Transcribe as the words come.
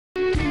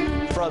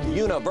from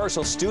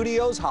Universal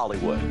Studios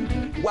Hollywood.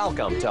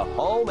 Welcome to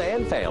Home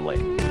and Family.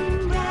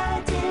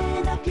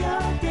 Brighten up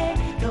your day,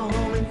 the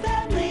Home and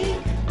Family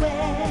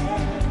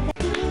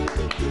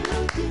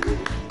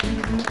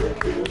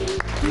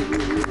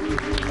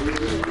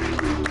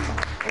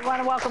We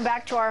want to welcome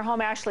back to our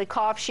home Ashley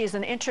Koff. She's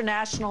an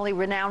internationally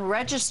renowned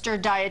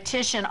registered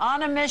dietitian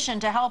on a mission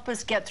to help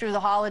us get through the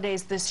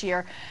holidays this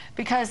year,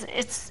 because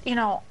it's, you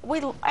know,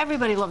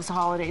 everybody loves the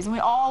holidays and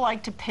we all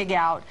like to pig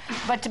out,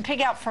 but to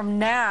pig out from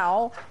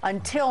now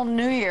until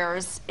New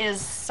Year's is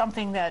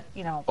something that,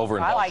 you know,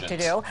 I like to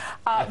do.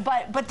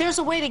 But there's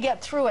a way to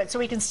get through it so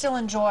we can still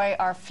enjoy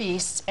our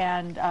feasts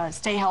and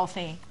stay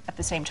healthy at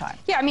the same time.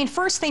 Yeah, I mean,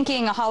 first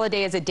thinking a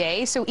holiday is a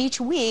day, so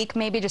each week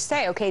maybe just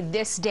say, okay,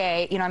 this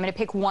day, you know, I'm going to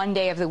pick one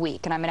day of the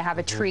week and I'm going to have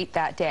a treat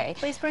that day.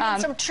 Please bring in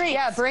some treats.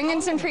 Yeah, bring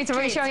in some treats.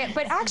 We're showing it.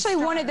 But actually,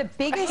 one of the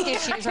biggest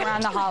issues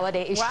around the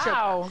holiday is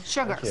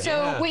sugar. Okay.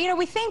 So, you know,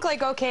 we think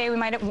like, okay, we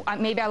might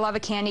maybe I love a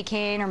candy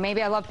cane, or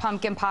maybe I love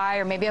pumpkin pie,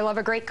 or maybe I love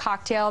a great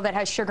cocktail that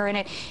has sugar in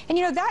it. And,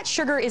 you know, that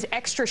sugar is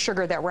extra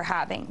sugar that we're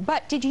having.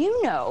 But did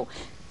you know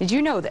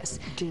this?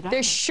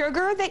 The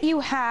sugar that you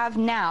have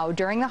now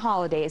during the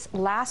holidays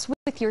lasts with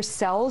your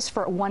cells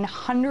for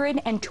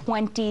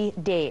 120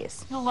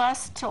 days. It'll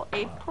last till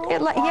April?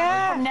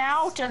 Yeah. From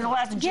now to the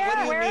last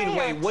January?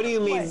 Wait, what do you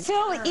mean?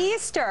 Till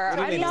Easter.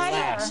 What do you mean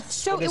last?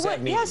 So what does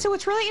that mean? Yeah, so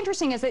what's really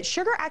interesting is that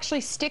sugar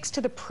actually sticks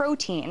to the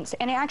proteins,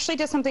 and it actually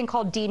does something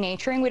called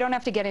denaturing. We don't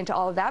have to get into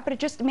all of that, but it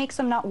just makes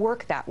them not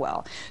work that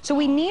well. So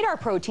we need our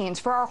proteins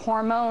for our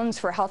hormones,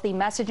 for healthy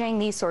messaging,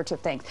 these sorts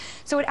of things.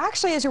 So it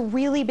actually is a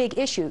really big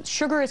issue.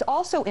 Sugar is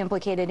also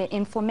implicated in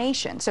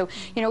inflammation. So,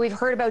 you know, we've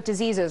heard about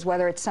diseases,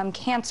 whether it's some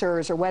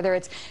cancers or whether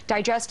it's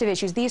digestive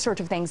issues, these sorts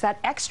of things. That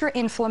extra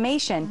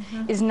inflammation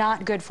is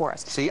not good for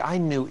us. See, I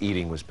knew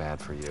eating was bad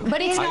for you.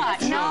 But it's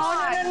not. No,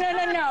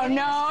 I'm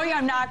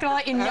not going to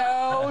let you.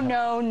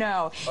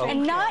 No. Okay.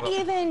 And not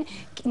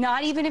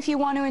even if you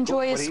want to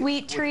enjoy a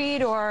sweet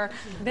treat or.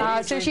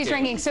 So she's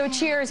drinking. So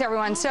cheers,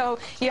 everyone. So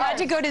you had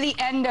to go to the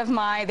end of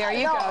my. There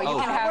you go. You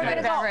can have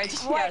a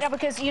beverage. Right, yes.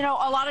 Because you know,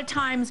 a lot of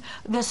times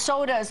the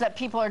sodas that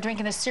people are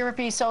drinking, the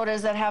syrupy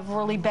sodas that have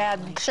really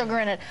bad sugar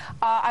in it.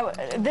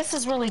 This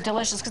is really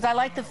delicious because I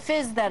like the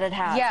fizz that it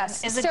has.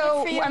 Yes. Is it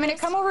good for you? I'm going to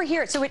come over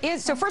here. So it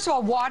is. So first of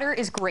all, water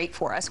is great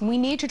for us. We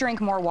need to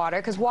drink more water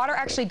because water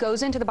actually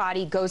goes into the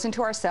body, goes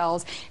into our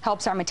cells,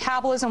 helps our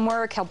metabolism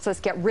work, helps us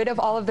get rid of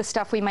all of the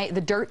stuff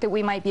the dirt that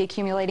we might be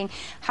accumulating.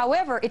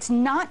 However, it's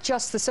not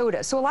just the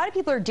sodas. So a lot of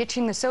people are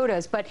ditching the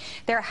sodas, but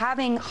they're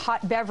having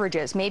hot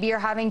beverages. Maybe you're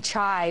having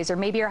chais, or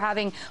maybe you're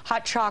having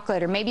hot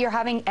chocolate, or maybe you're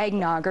having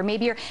eggnog, or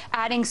maybe you're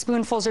adding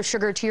spoonfuls of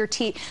sugar to your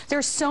tea.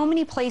 There's so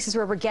many places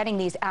where we're getting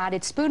these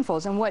added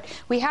spoonfuls. And what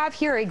we have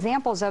here are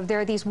examples of, there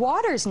are these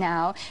waters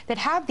now that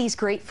have these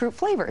great fruit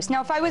flavors.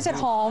 Now, if I was at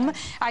home,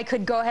 I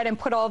could go ahead and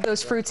put all of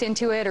those fruits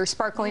into it, or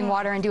sparkling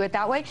water, and do it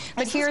that way.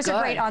 But here's a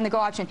great on-the-go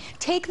option.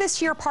 Take this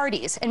to your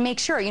parties and make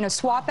sure, you know,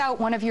 swap out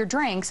one of your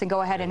drinks and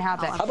go ahead and have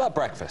that. How about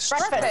breakfast?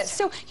 Breakfast.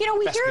 So, you know,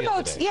 we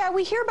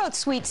hear about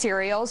sweet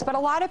cereals, but a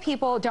lot of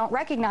people don't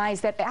recognize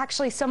that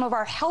actually some of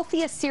our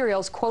healthiest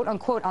cereals, quote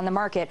unquote, on the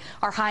market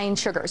are high in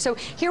sugar. So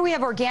here we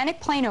have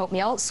organic plain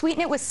oatmeal,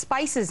 sweeten it with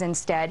spices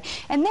instead,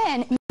 and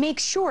then make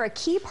sure, a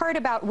key part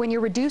about when you're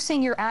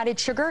reducing your added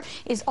sugar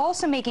is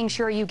also making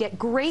sure you get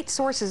great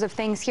sources of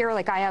things here,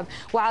 like I have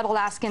Wild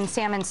Alaskan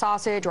salmon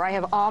sausage, or I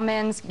have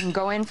almonds. You can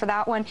go in for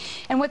that one.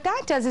 And what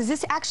that does is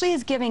this actually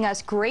is giving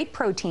us great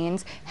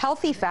proteins,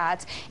 healthy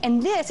fats,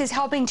 and this is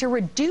helping to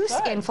reduce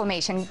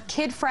inflammation.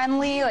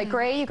 Kid-friendly, like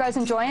great. You guys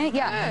enjoying it?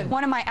 Yeah,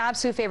 one of my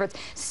absolute favorites.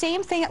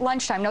 Same thing at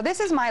lunchtime. Now,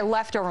 this is my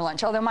leftover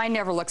lunch, although mine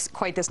never looks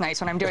quite this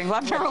nice when I'm doing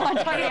leftover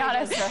lunch, to be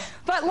honest.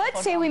 But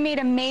let's say we made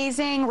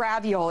amazing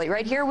ravioli.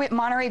 Right here,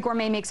 Monterey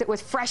Gourmet makes it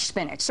with fresh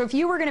spinach. So if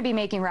you were going to be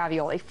making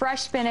ravioli,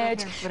 fresh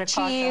spinach,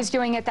 cheese,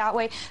 doing it that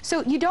way.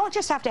 So you don't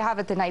just have to have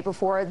it the night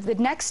before. The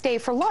next day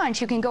for lunch,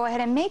 you can go ahead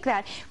and make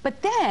that.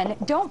 But then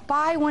don't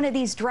buy one of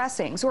these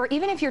dressings. Or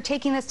even if you're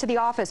taking this to the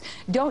office,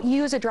 don't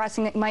use a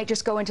dressing that might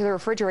just go into the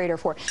refrigerator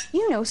for.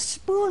 You know,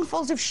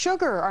 spoonfuls of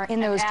sugar are in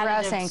those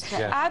dressings.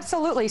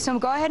 Absolutely. So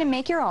go ahead and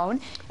make your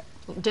own.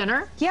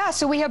 Dinner? Yeah,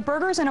 so we have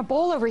burgers in a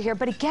bowl over here,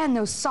 but again,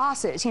 those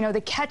sauces, you know,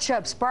 the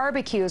ketchups,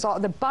 barbecues, all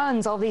the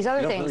buns, all these other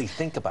things. We don't really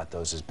think about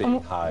those as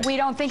being high. We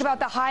don't think about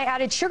the high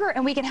added sugar,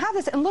 and we can have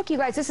this. And look, you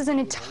guys, this is an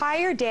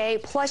entire day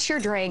plus your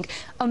drink.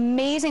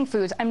 Amazing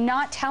foods. I'm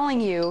not telling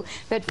you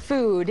that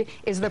food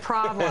is the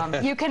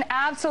problem. You can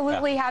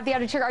absolutely have the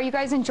added sugar. Are you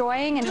guys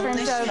enjoying in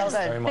terms of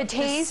the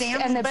taste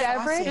and the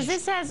beverage? Does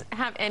this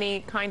have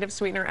any kind of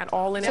sweetener at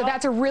all in it? So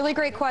that's a really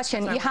great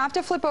question. You have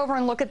to flip over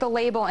and look at the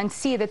label and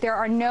see that there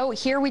are no,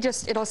 here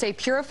it'll say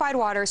purified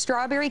water,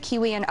 strawberry,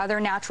 kiwi, and other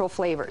natural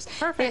flavors.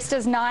 Perfect. This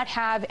does not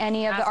have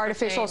any of the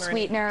artificial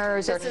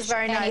sweeteners or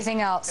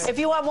anything else. If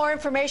you want more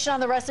information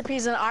on the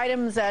recipes and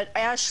items that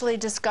Ashley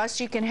discussed,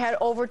 you can head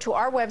over to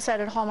our website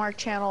at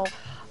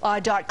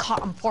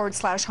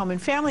hallmarkchannel.com/home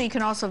and family. You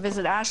can also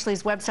visit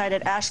Ashley's website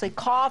at Ashley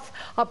Koff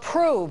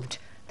Approved.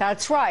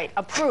 That's right,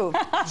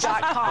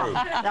 approved.com.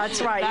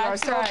 That's right, you are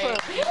so approved.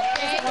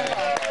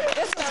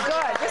 This is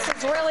good.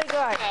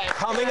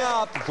 Coming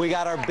up, we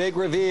got our big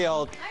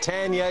reveal.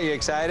 Tanya, you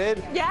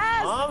excited?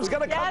 Yes. Mom's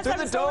gonna come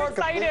through the door. I'm so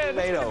excited. completely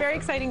made It's a over. very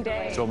exciting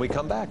day. So when we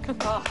come back.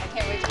 Oh, I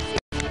can't wait to see.